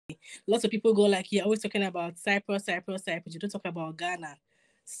Lots of people go like, you're always talking about Cyprus. You don't talk about Ghana.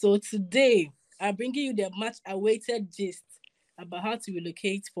 So today, I'm bringing you the much awaited gist about how to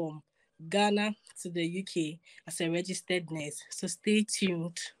relocate from Ghana to the UK as a registered nurse. So stay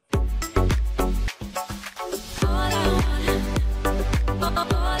tuned.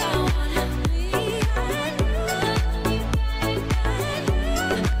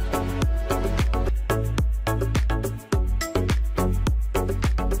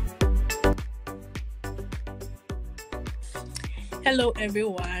 Hello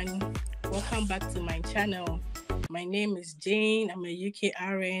everyone, welcome back to my channel. My name is Jane, I'm a UK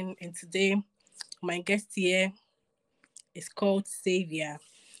RN, and today my guest here is called Xavier.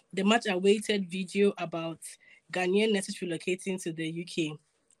 The much awaited video about Ghanaian nurses relocating to the UK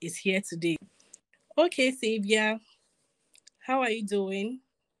is here today. Okay, Xavier, how are you doing?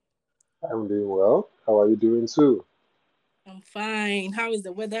 I'm doing well. How are you doing too? I'm fine. How is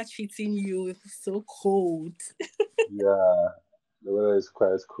the weather treating you? It's so cold. Yeah, the weather is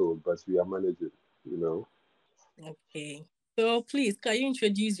quite cold, but we are managing, you know. Okay. So please, can you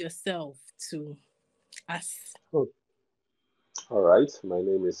introduce yourself to us? Oh, all right. My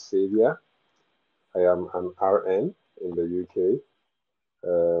name is Xavier. I am an RN in the UK.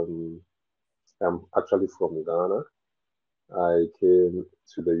 I'm actually from Ghana. I came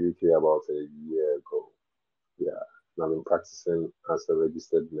to the UK about a year ago. Yeah, and I've been practicing as a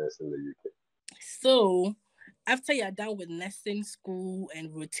registered nurse in the UK. So, after you're done with nursing school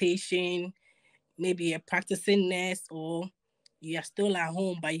and rotation, maybe you're practicing nurse or you're still at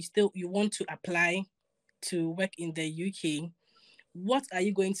home, but you want to apply to work in the UK, what are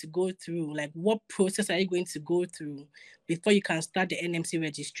you going to go through? Like, what process are you going to go through before you can start the NMC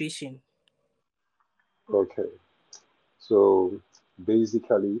registration? Okay, so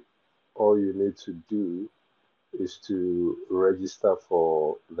basically, all you need to do is to register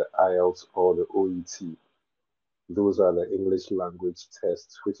for the IELTS or the OET. Those are the English language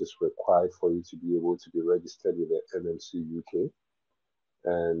tests which is required for you to be able to be registered with the NMC UK.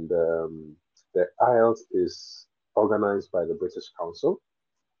 And the IELTS is organized by the British Council.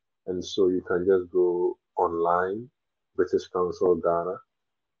 And so you can just go online, British Council Ghana,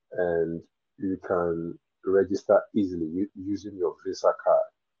 and you can register easily using your Visa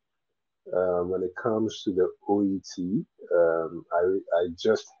card. When it comes to the OET, I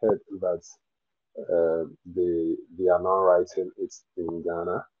just heard that they are now writing it in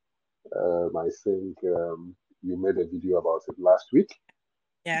Ghana. I think you made a video about it last week.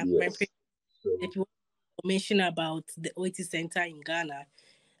 Yeah, Yes. So, if you want information about the OET Center in Ghana,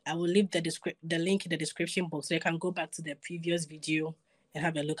 I will leave the link in the description box so you can go back to the previous video and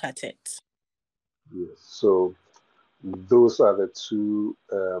have a look at it. yes. So those are the two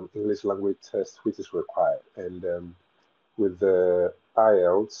English language tests which is required. And with the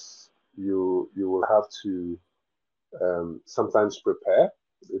IELTS, you will have to sometimes prepare.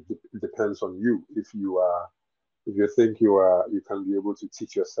 It depends on you. If you think you can be able to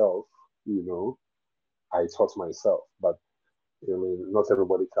teach yourself, I taught myself, but I mean, not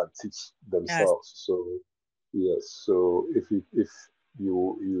everybody can teach Yes. themselves. So yes, so if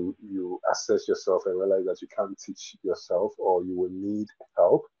you assess yourself and realize that you can't teach yourself or you will need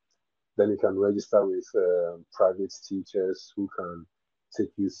help, then you can register with private teachers who can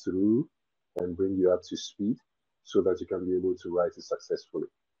take you through and bring you up to speed so that you can be able to write it successfully.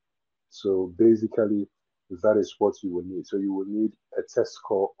 So basically, that is what you will need. So you will need a test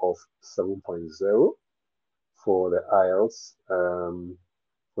score of 7.0 for the IELTS.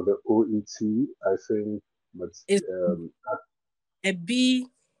 For the OET, I think, but a B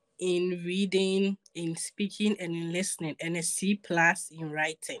in reading, in speaking, and in listening, and a C+ in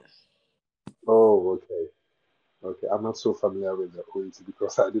writing. oh, okay. Okay, I'm not so familiar with the OET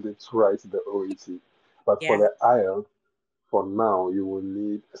because I didn't write the OET. But for Yeah. the IELTS, for now, you will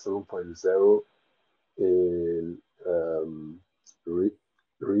need a 7.0 in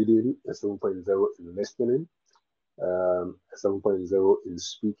reading, a 7.0 in listening, a 7.0 in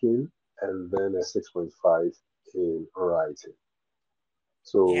speaking, and then a 6.5 in writing.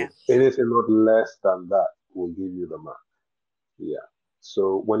 So anything not less than that will give you the mark. Yeah.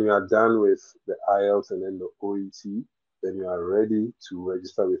 So when you are done with the IELTS and then the OET, then you are ready to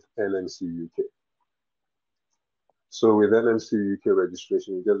register with NMC UK. So with NMC UK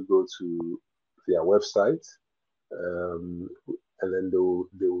registration, you just go to their website, and then they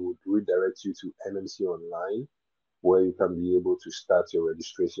will redirect you to NMC Online, where you can be able to start your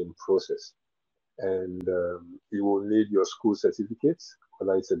registration process. And you will need your school certificates,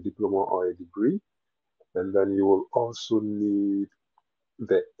 whether it's a diploma or a degree. And then you will also need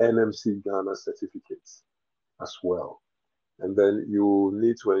the NMC Ghana certificates as well. And then you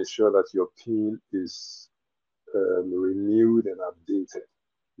need to ensure that your PIN is renewed and updated,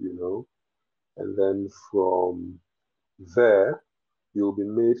 you know. And then from there, you'll be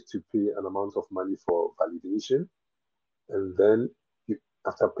made to pay an amount of money for validation. And then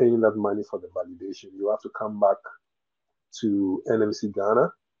after paying that money for the validation, you have to come back to NMC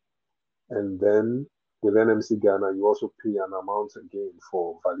Ghana. And then with NMC Ghana, you also pay an amount again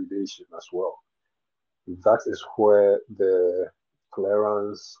for validation as well. That is where the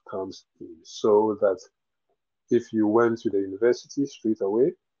clearance comes in. So that if you went to the university straight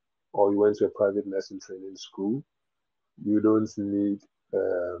away, or you went to a private nursing training school, you don't need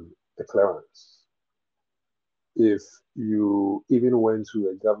a clearance. If you even went to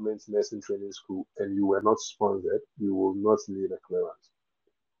a government nursing training school and you were not sponsored, you will not need a clearance.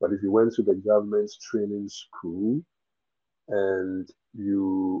 But if you went to the government training school and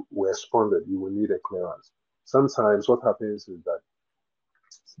you were sponsored, you will need a clearance. Sometimes what happens is that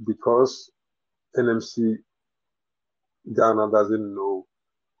because NMC Ghana doesn't know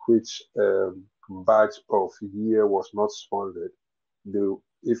which batch of year was not sponsored,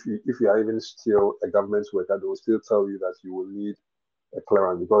 if you are even still a government worker, they will still tell you that you will need a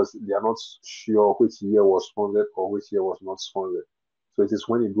clearance because they are not sure which year was sponsored or which year was not sponsored. So it is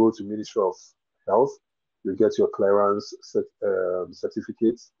when you go to Ministry of Health, you get your clearance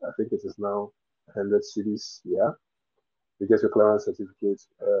certificate. I think it is now 100 cedis. Yeah, you get your clearance certificate.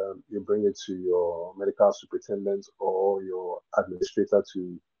 You bring it to your medical superintendent or your administrator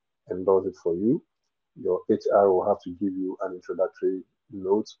to endorse it for you. Your HR will have to give you an introductory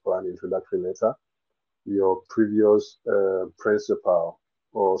note or an introductory letter. Your previous principal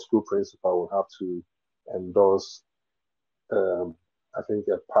or school principal will have to endorse, I think,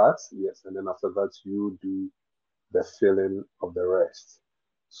 a part, yes, and then after that, you do the filling of the rest.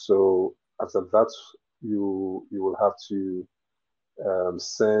 So after that, you will have to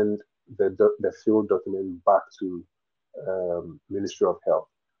send the filled document back to Ministry of Health.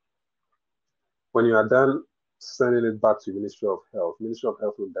 When you are done sending it back to Ministry of Health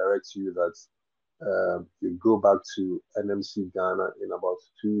will direct you that you go back to NMC Ghana in about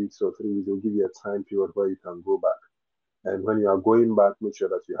 2 weeks or 3 weeks. They'll give you a time period where you can go back. And when you are going back, make sure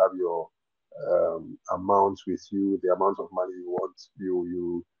that you have your amount with you, the amount of money you want.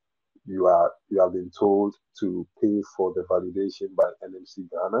 You have been told to pay for the validation by NMC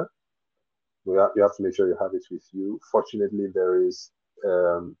Ghana. You have to make sure you have it with you. Fortunately, there is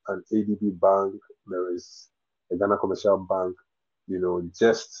an ADB bank, there is a Ghana Commercial Bank,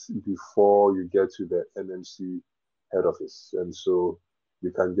 just before you get to the NMC head office. And so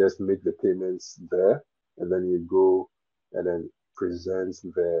you can just make the payments there, and then you go and then present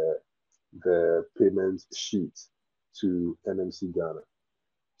the payment sheet to NMC Ghana.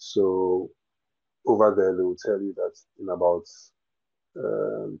 So over there, they will tell you that in about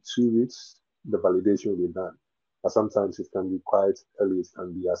 2 weeks, the validation will be done. But sometimes it can be quite early. It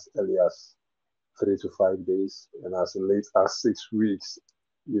can be as early as 3 to 5 days, and as late as 6 weeks.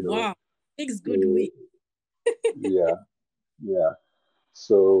 Wow, 6 good weeks. Yeah.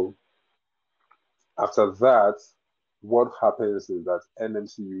 So after that, what happens is that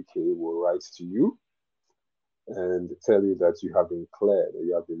NMC UK will write to you and tell you that you have been cleared,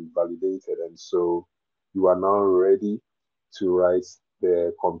 you have been validated, and so you are now ready to write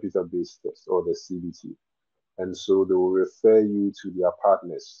the computer-based test or the CBT. And so they will refer you to their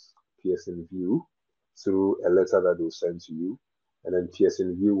partners, Pearson VUE, through a letter that they'll send to you. And then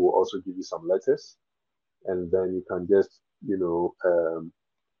Pearson VUE will also give you some letters. And then you can just,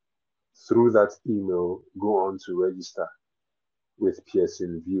 through that email, go on to register with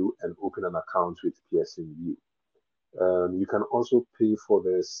Pearson VUE and open an account with Pearson VUE. You can also pay for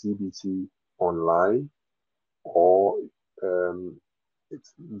the CBT online, or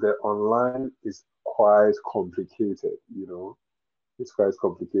the online is quite complicated, it's quite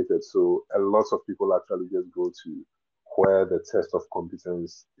complicated. So a lot of people actually just go to where the test of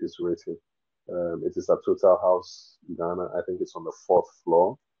competence is written. It is at Total House, Ghana. I think it's on the 4th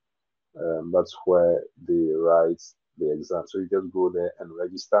floor. That's where they write the exam. So you just go there and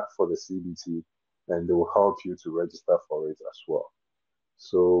register for the CBT, and they will help you to register for it as well.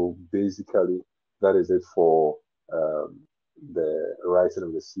 So basically, that is it for the writing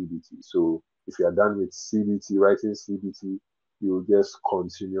of the CBT. So if you are done with CBT, writing CBT, you will just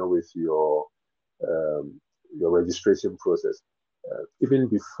continue with your registration process. Even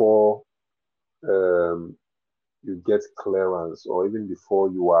before you get clearance, or even before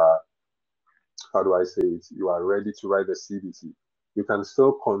you are, how do I say it, you are ready to write the CBT, you can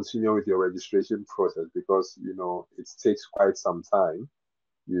still continue with your registration process because, it takes quite some time,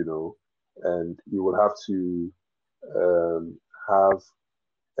 and you will have to have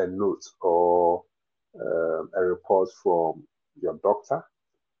a note or a report from your doctor.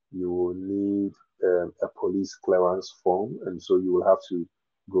 You will need a police clearance form, and so you will have to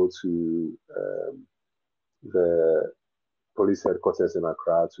go to the police headquarters in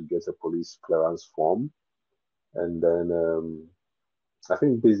Accra to get a police clearance form. And then I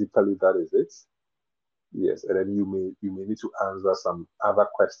think basically that is it. Yes, and then you may need to answer some other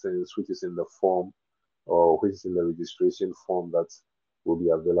questions which is in the form or which is in the registration form that will be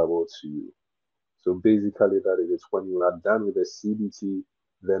available to you. So basically that is it. When you are done with the CBT,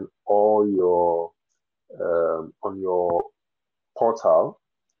 then all your on your portal,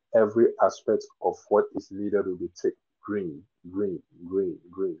 every aspect of what is needed will be ticked green, green, green,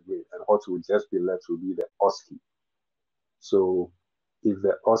 green, green, and what will just be left will be the OSCE. So if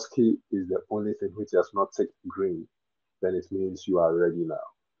the OSCE is the only thing which has not ticked green, then it means you are ready now.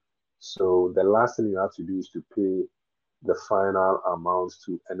 So the last thing you have to do is to pay the final amount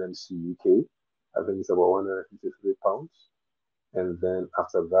to NMC UK. I think it's about £153. And then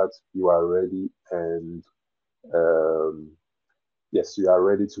after that, you are ready, and yes, you are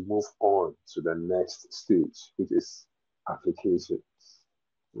ready to move on to the next stage, which is applications.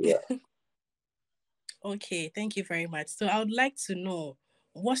 Yeah. Okay, thank you very much. So I would like to know,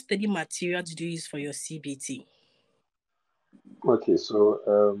 what study material did you use for your CBT? Okay, so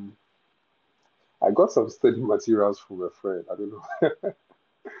I got some study materials from a friend. I don't know.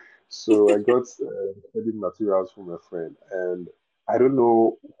 So I got study materials from a friend, and I don't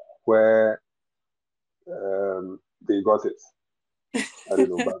know where they got it. I don't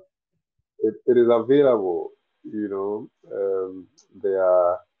know, but it is available. You know, there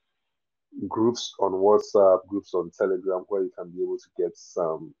are groups on WhatsApp, groups on Telegram where you can be able to get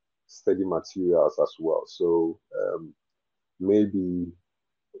some study materials as well. So maybe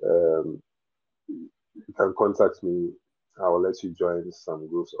um, you can contact me. I will let you join some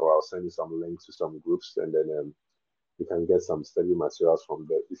groups, or I'll send you some links to some groups, and then you can get some study materials from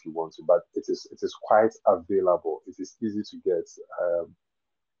there if you want to. But it is quite available. It is easy to get.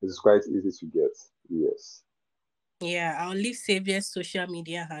 It is quite easy to get. Yes. Yeah, I'll leave Xavier's social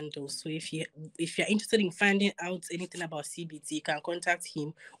media handle. So if you're interested in finding out anything about CBT, you can contact him.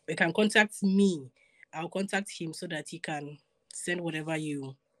 Or you can contact me. I'll contact him so that he can send whatever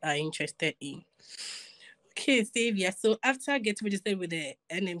you are interested in. Okay, Xavier. So after getting registered with the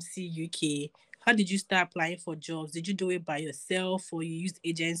NMC UK, how did you start applying for jobs? Did you do it by yourself or you used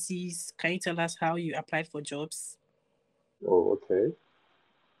agencies? Can you tell us how you applied for jobs? Oh, okay.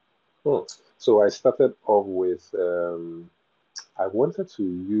 Hmm. So I started off with I wanted to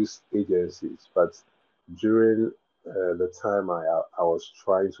use agencies, but during the time I was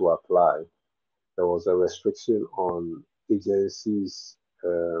trying to apply, there was a restriction on agencies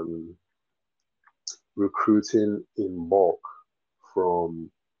recruiting in bulk from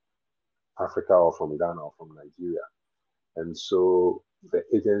Africa or from Ghana or from Nigeria. And so the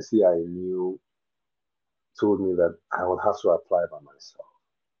agency I knew told me that I would have to apply by myself.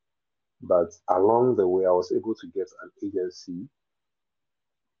 But along the way, I was able to get an agency.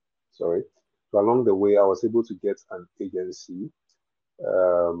 Sorry. So along the way, I was able to get an agency.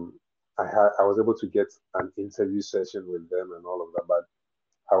 Um, I was able to get an interview session with them and all of that, but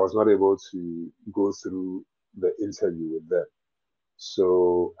I was not able to go through the interview with them.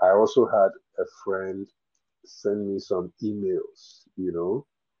 So I also had a friend send me some emails,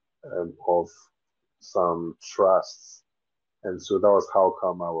 of some trusts. And so that was how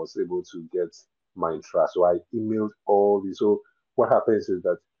come I was able to get my trust. So I emailed all these. So what happens is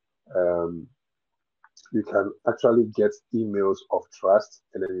that um, you can actually get emails of trust,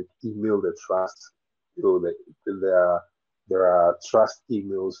 and then you email the trust. There are trust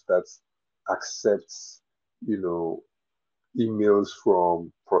emails that accepts, you know, emails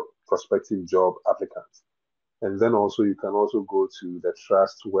from prospective job applicants. And then also you can also go to the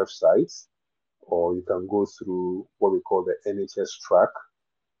trust websites, or you can go through what we call the NHS track,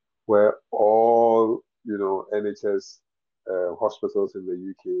 where all NHS hospitals in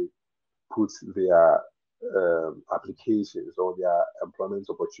the UK put their applications or their employment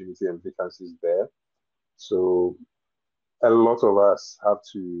opportunity and vacancies there. So a lot of us have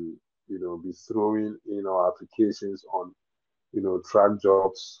to be throwing in our applications on track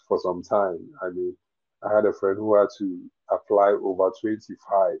jobs for some time. I mean, I had a friend who had to apply over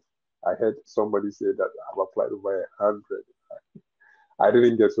 25. I heard somebody say that I've applied over 100. I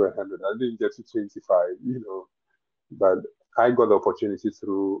didn't get to 100. I didn't get to 25, but I got the opportunity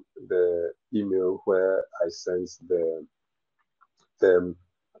through the email where I sent them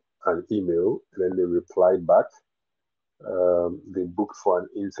an email, and then they replied back. They booked for an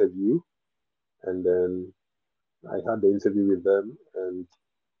interview, and then I had the interview with them and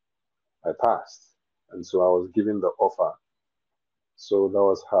I passed. And so I was given the offer. So that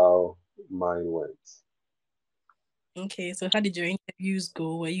was how mine went. Okay, so how did your interviews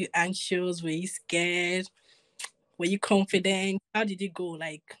go? Were you anxious? Were you scared? Were you confident? How did it go?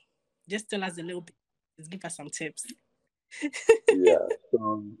 Like, just tell us a little bit. Just give us some tips. Yeah.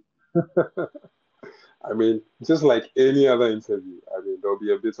 So, I mean, just like any other interview, I mean, there'll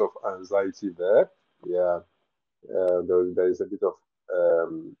be a bit of anxiety there. Yeah. There is a bit of,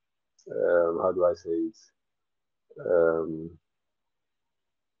 um, how do I say it? Um,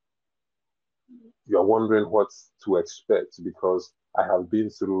 you're wondering what to expect because I have been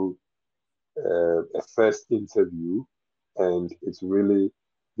through a first interview and it really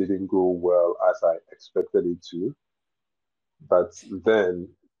didn't go well as I expected it to. But then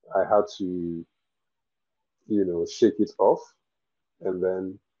I had to, shake it off and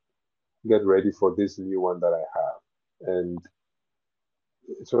then get ready for this new one that I have. And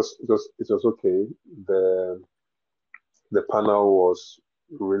it was okay. The the panel was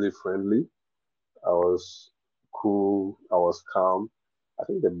really friendly. I was cool. I was calm. I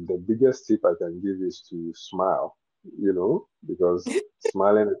think the biggest tip I can give is to smile, because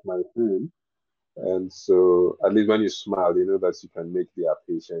smiling is my thing. And so at least when you smile, you know that you can make their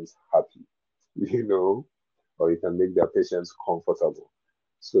patients happy, you know, or you can make their patients comfortable.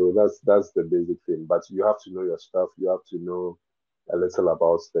 So that's the basic thing. But you have to know your stuff. You have to know a little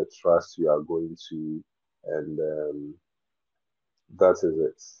about the trust you are going to, and that is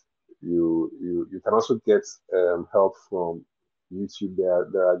it. You can also get help from YouTube.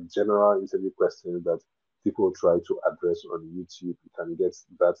 There are general interview questions that people try to address on YouTube. You can get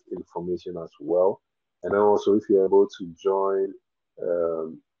that information as well. And then also, if you're able to join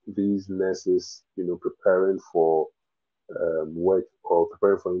these nurses, preparing for work or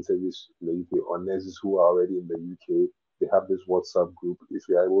preparing for interviews in the UK, or nurses who are already in the UK, they have this WhatsApp group. If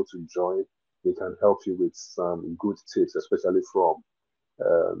you're able to join, they can help you with some good tips, especially from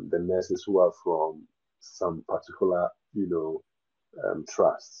the nurses who are from some particular,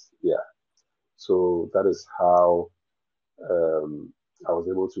 trusts. Yeah. So that is how um, I was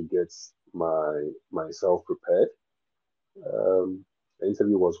able to get myself prepared. The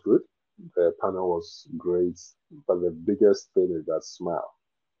interview was good. The panel was great, but the biggest thing is that smile.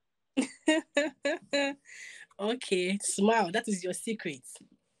 Okay, smile. That is your secret.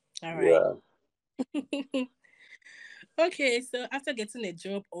 All right. Yeah. Okay, so after getting a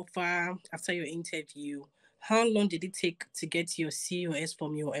job offer after your interview, how long did it take to get your COS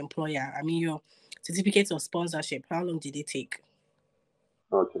from your employer? I mean, your certificate of sponsorship. How long did it take?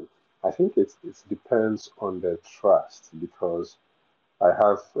 Okay. I think it depends on the trust because I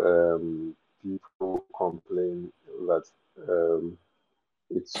have people complain that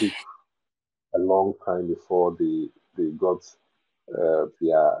it took a long time before they got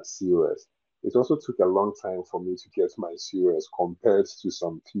their COS. It also took a long time for me to get my COS compared to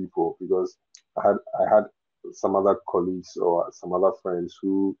some people because I had some other colleagues or some other friends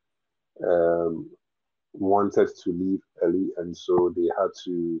who um, wanted to leave early, and so they had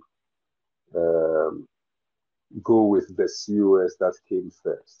to um, go with the COS that came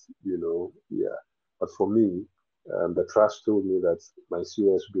first. Yeah. But for me, the trust told me that my COS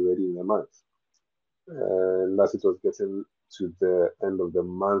would be ready in a month. And as it was getting to the end of the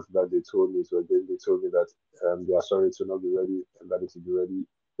month that they told me, so they told me that they are sorry to not be ready and that it will be ready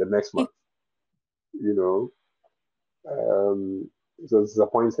the next month. You know, it was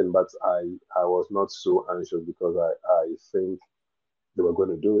disappointing, but I was not so anxious because I think they were going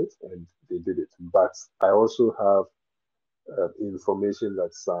to do it and they did it. But I also have information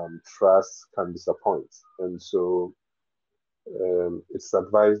that some trusts can disappoint, and so it's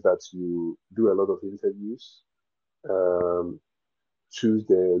advised that you do a lot of interviews. Um, Choose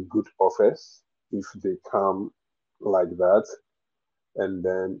the good offers if they come like that, and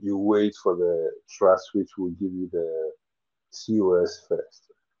then you wait for the trust which will give you the COS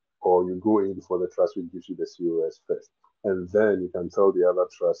first, or you go in for the trust which gives you the COS first, and then you can tell the other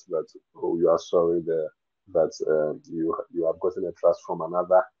trust that oh you are sorry that you have gotten a trust from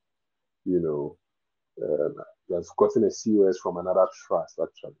another you know you have gotten a COS from another trust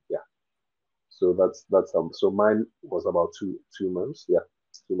actually, yeah. So so mine was about two months, yeah,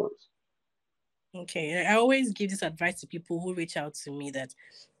 2 months. Okay, I always give this advice to people who reach out to me that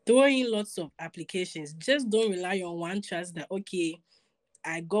throwing lots of applications, just don't rely on one trust that, okay,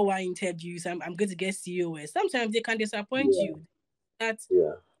 I go one interview, so I'm going to get COS. Sometimes they can disappoint Yeah, you. That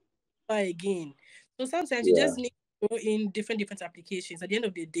yeah, again. So sometimes you yeah, just need to go in different applications. At the end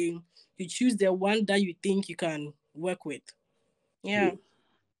of the day, you choose the one that you think you can work with. Yeah. yes.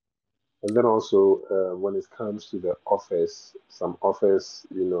 And then also, when it comes to the office, some office,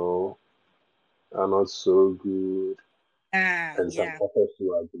 are not so good, and some Yeah. office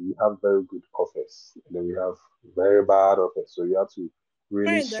you are we have very good office, and then we have very bad office. So you have to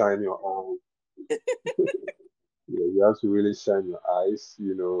really Kind of. shine your eyes. Yeah, you have to really shine your eyes.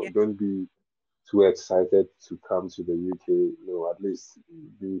 Yeah. Don't be too excited to come to the UK. At least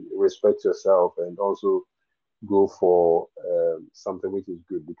respect yourself and also go for something which is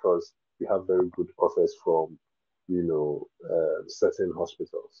good because we have very good offers from certain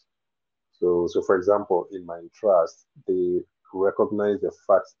hospitals. So for example, in my trust, they recognize the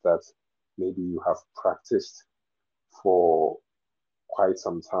fact that maybe you have practiced for quite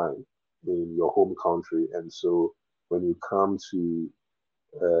some time in your home country, and so when you come to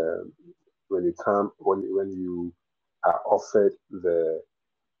uh, when you are offered the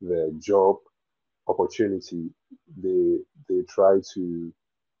job opportunity, they they try to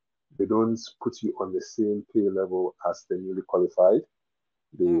they don't put you on the same pay level as the newly qualified.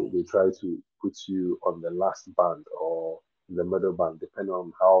 Wow. They try to put you on the last band or the middle band, depending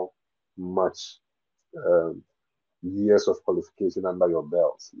on how much um, years of qualification under your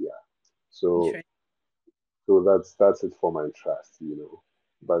belt. Yeah. So Interesting. that's it for my trust.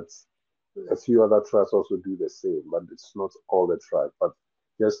 But a few other trusts also do the same, but it's not all the trust. But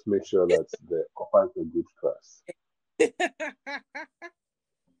just make sure This that the offer is a good trust. this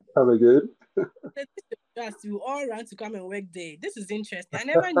Have a good. is just you all run to come and work there. This is interesting. I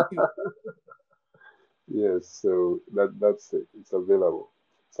never knew. Yes, so that's it. It's available.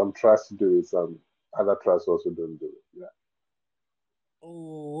 Some trusts do it, some other trusts also don't do it. Yeah.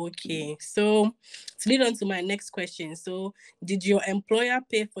 Oh, okay. So to lead on to my next question. So did your employer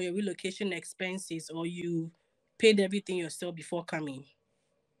pay for your relocation expenses or you paid everything yourself before coming?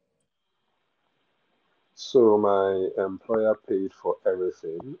 So my employer paid for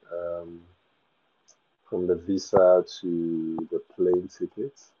everything, from the visa to the plane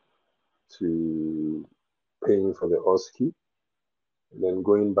ticket to paying for the OSCE, and then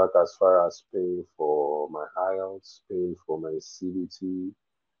going back as far as paying for my IELTS, paying for my CBT,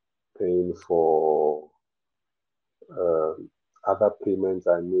 paying for um, other payments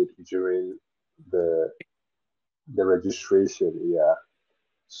I made during the the registration. Yeah,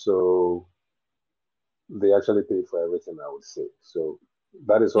 so they actually paid for everything, I would say. So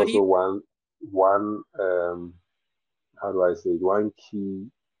that is Were you also one how do I say it, one key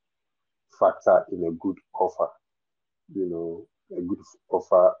factor in a good offer. A good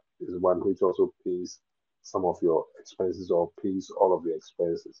offer is one which also pays some of your expenses or pays all of the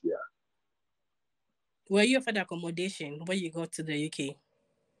expenses. Yeah. were you offered accommodation when you got to the UK?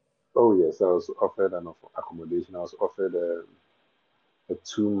 Oh yes, I was offered an accommodation. I was offered a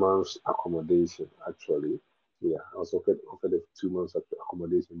 2 months accommodation actually. Yeah, I was offered a 2 months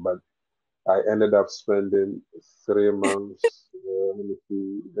accommodation, but I ended up spending 3 months. Let me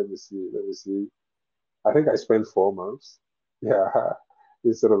see. Let me see. Let me see. I think I spent 4 months. Yeah,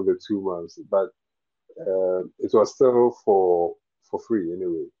 instead of the 2 months, but it was still for free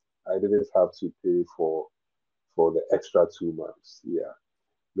anyway. I didn't have to pay for the extra 2 months. Yeah,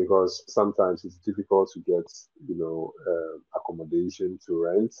 because sometimes it's difficult to get accommodation to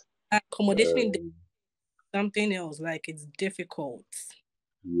rent. Accommodation is Um, something else, like it's difficult.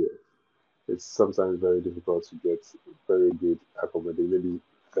 yeah, it's sometimes very difficult to get very good accommodation, maybe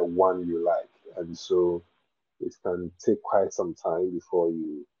the one you like, and so it can take quite some time before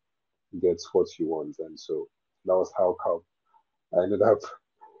you get what you want. And so that was how come I ended up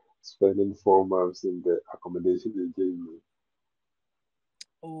spending 4 months in the accommodation they gave me.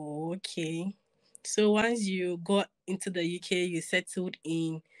 Oh, okay. So once you got into the UK, you settled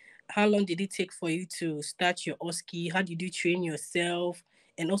in. How long did it take for you to start your OSCE? How did you train yourself?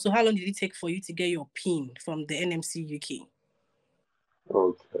 And also, how long did it take for you to get your PIN from the NMC UK?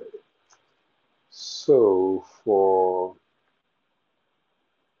 Okay, so for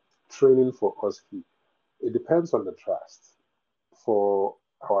training for OSCE, it depends on the trust. For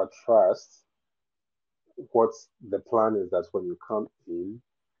our trust, what the plan is that when you come in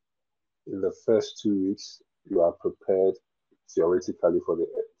the first 2 weeks, you are prepared theoretically for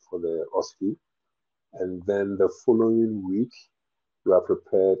the OSCE, and then the following week, you are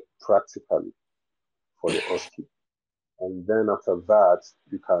prepared practically for the OSCE. And then after that,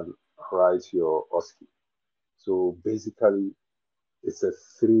 you can write your OSCE. So basically, it's a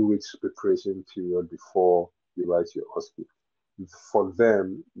 3 weeks preparation period before you write your OSCE. For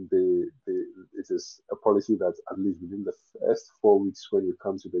them, it is a policy that at least within the first 4 weeks when you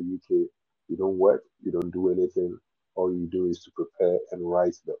come to the UK, you don't work, you don't do anything. All you do is to prepare and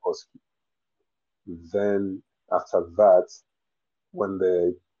write the OSCE. Then after that, when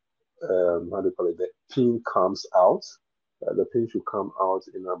the how do you call it? The pin comes out. The pin should come out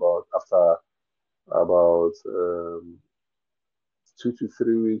in about after about 2 to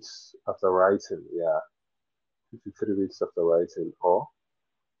 3 weeks after writing. Yeah, 2 to 3 weeks after writing, or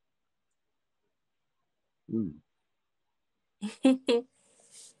mm,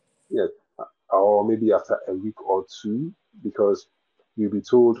 yeah, or maybe after a week or two, because you'll be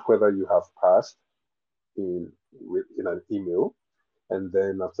told whether you have passed in an email, and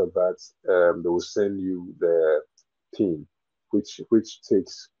then after that, they will send you the pin, which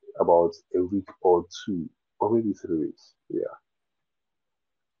takes about a week or two, or maybe 3 weeks. Yeah,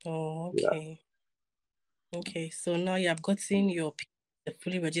 Oh, yeah. okay. Okay, so now you have gotten your a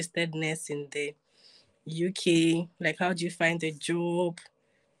fully registered nurse in the UK. Like, how do you find the job?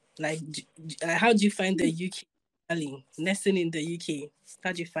 Like, how do you find the UK? Nursing in the UK.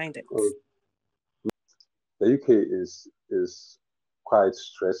 How do you find it? Oh, the UK is quite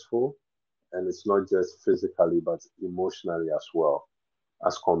stressful, and it's not just physically but emotionally as well,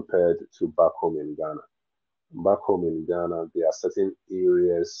 as compared to back home in Ghana. Back home in Ghana, there are certain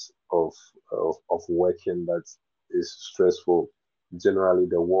areas of working that is stressful. Generally,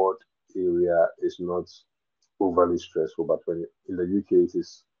 the ward area is not overly stressful, but when in the UK, it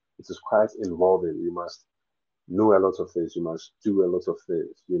is quite involving. You must know a lot of things. You must do a lot of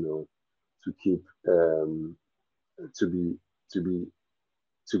things. To keep to be to be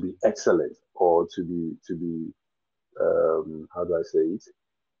to be excellent, or to be how do I say it?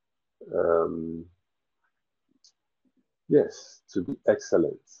 Um, Yes, to be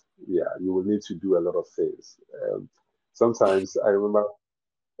excellent. Yeah, you will need to do a lot of things. Sometimes I remember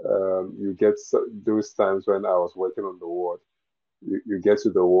you get those times when I was working on the ward. You get to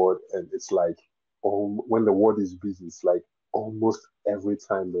the ward and it's like, when the ward is busy, it's like almost every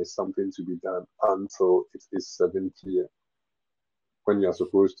time there's something to be done until it is 7 p.m. when you're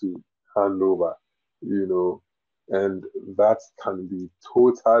supposed to hand over, you know, and that can be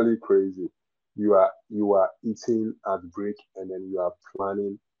totally crazy. You are eating at break, and then you are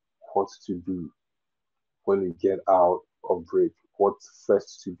planning what to do when you get out of break, what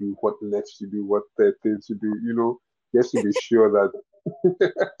first to do, what next to do, what third thing to do, just to be sure that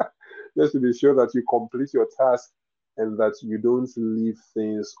just to be sure that you complete your task, and that you don't leave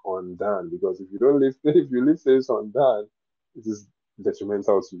things undone. Because if you don't leave if you leave things undone, it is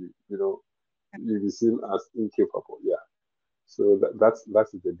detrimental to you. You'll be seen as incapable. Yeah. So that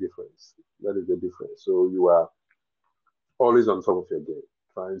is the difference. That is the difference. So you are always on top of your game,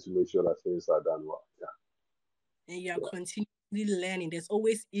 trying to make sure that things are done well. Yeah. And you are Yeah. continually learning. There's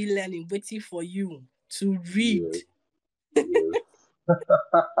always e-learning waiting for you to read. Yes. Yes.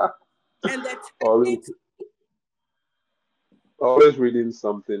 And the always timing, always reading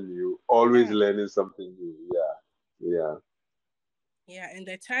something new, always yeah, learning something new. Yeah. Yeah. yeah, and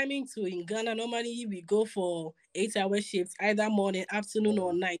the timing too in Ghana, normally we go for 8 hour shifts, either morning, afternoon,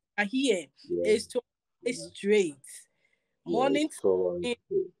 or night. But here Yeah. it's 12 straight. Yeah. Morning It's to 12 hours.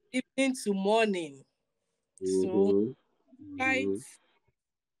 evening, evening to morning. So Mm-hmm. quite Mm-hmm.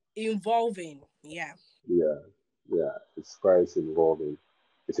 involving. Yeah. Yeah, yeah, it's quite involving.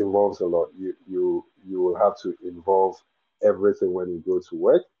 It involves a lot. You will have to involve everything when you go to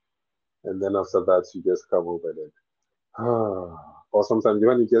work, and then after that you just come over there. Or sometimes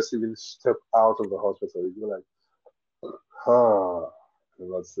when you just even step out of the hospital, you're like,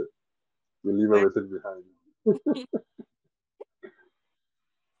 and that's it. You leave Right. everything behind.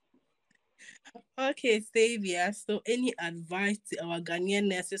 Okay, Savia. So, any advice to our Ghanaian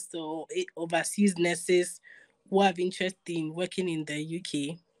nurses or overseas nurses who have interest in working in the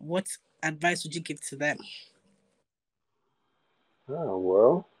UK? What advice would you give to them?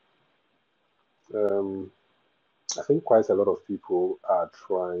 Well, um, I think quite a lot of people are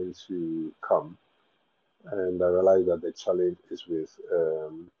trying to come, and I realize that the challenge is with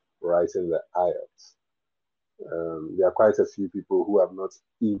writing the IELTS. There are quite a few people who have not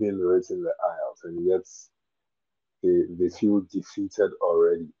even written the IELTS, and yet they feel defeated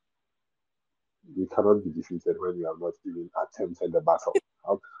already. You cannot be defeated when you have not even attempted the battle.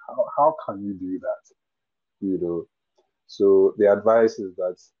 How can you do that? You know. So the advice is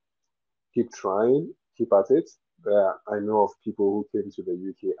that keep trying, keep at it. I know of people who came to the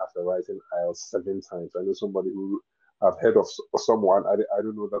UK after writing IELTS 7 times. I know somebody who I've heard of someone. I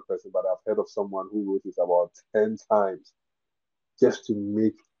don't know that person, but I've heard of someone who wrote it about 10 times just to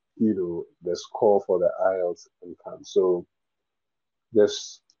make the score for the IELTS and come. So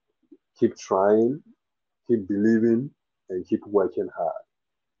just keep trying, keep believing, and keep working hard,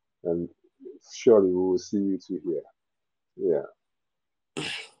 and surely we will see you two here. Yeah.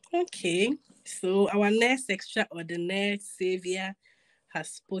 Okay. So, our next extraordinary Savia has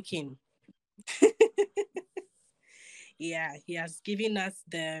spoken. Yeah, he has given us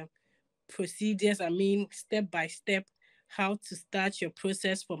the procedures, step by step, how to start your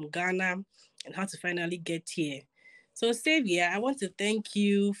process from Ghana and how to finally get here. So, Xavier, I want to thank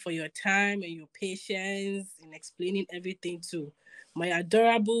you for your time and your patience in explaining everything to my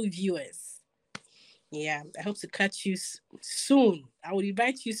adorable viewers. Yeah, I hope to catch you soon. I will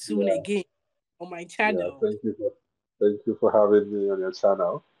invite you soon Yeah, again on my yeah. channel. Thank you for having me on your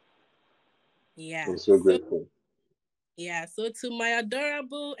channel. Yeah. I'm so grateful. So to my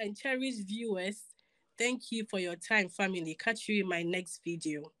adorable and cherished viewers, thank you for your time, family. Catch you in my next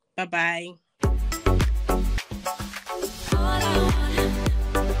video. Bye bye.